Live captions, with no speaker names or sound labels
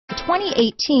The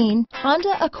 2018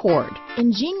 Honda Accord.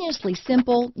 Ingeniously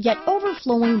simple, yet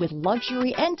overflowing with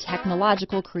luxury and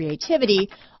technological creativity,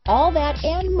 all that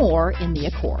and more in the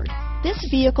Accord. This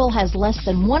vehicle has less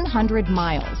than 100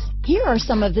 miles. Here are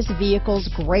some of this vehicle's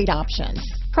great options: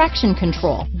 traction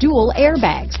control, dual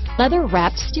airbags,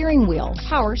 leather-wrapped steering wheel,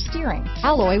 power steering,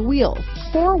 alloy wheels,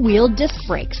 four-wheel disc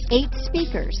brakes, 8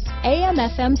 speakers,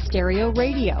 AM/FM stereo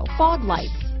radio, fog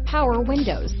lights, power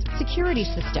windows, security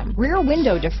system, rear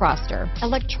window defroster,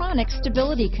 electronic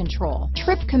stability control,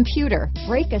 trip computer,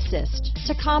 brake assist,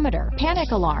 tachometer,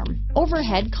 panic alarm,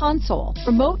 overhead console,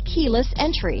 remote keyless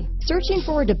entry. Searching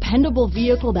for a dependable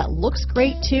vehicle that looks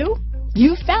great too?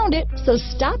 You found it, so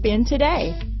stop in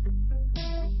today.